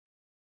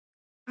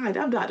Hi,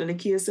 I'm Dr.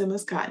 Nakia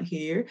Simmons Cotton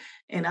here,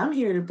 and I'm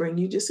here to bring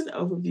you just an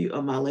overview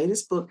of my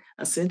latest book,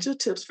 Essential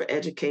Tips for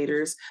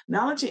Educators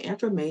Knowledge and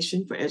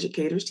Information for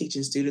Educators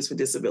Teaching Students with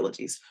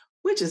Disabilities,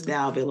 which is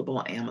now available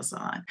on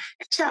Amazon.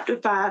 In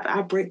Chapter 5,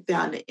 I break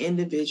down the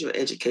individual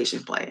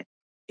education plan.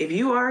 If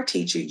you are a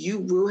teacher, you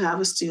will have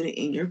a student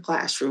in your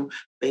classroom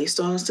based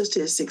on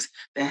statistics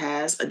that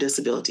has a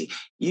disability.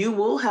 You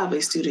will have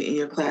a student in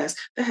your class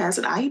that has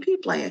an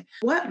IEP plan.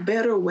 What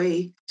better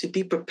way to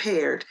be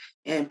prepared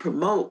and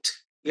promote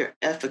your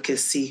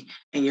efficacy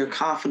and your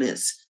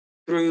confidence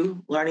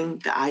through learning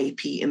the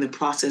IEP and the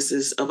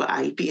processes of an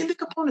IEP and the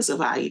components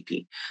of an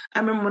IEP. I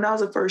remember when I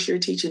was a first year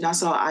teacher and I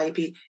saw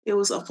IEP, it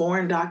was a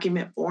foreign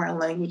document, foreign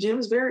language. It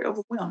was very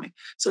overwhelming.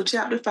 So,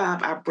 chapter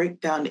 5, I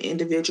break down the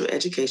individual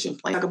education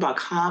plan, talk about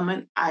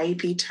common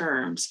IEP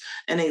terms,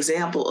 an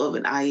example of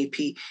an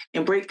IEP,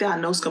 and break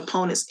down those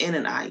components in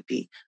an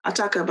IEP. I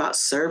talk about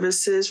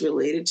services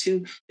related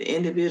to the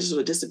Individuals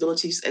with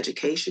Disabilities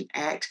Education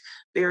Act,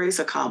 various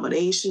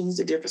accommodations,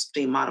 the difference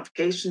between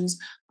modifications,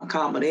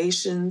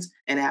 accommodations,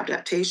 and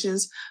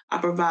adaptations. I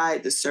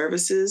provide the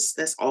services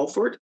that's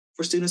offered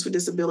for students with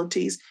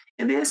disabilities,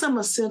 and then some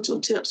essential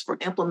tips for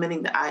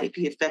implementing the IEP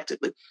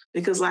effectively.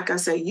 Because, like I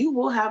say, you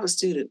will have a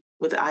student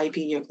with an IEP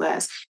in your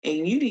class,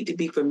 and you need to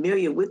be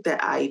familiar with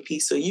that IEP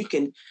so you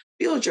can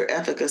build your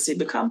efficacy,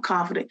 become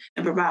confident,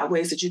 and provide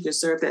ways that you can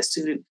serve that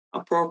student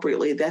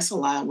appropriately that's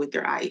aligned with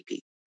their IEP.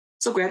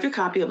 So grab your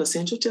copy of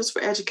Essential Tips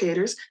for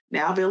Educators,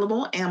 now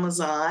available on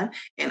Amazon.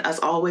 And as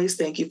always,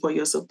 thank you for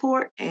your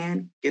support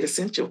and get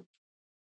essential.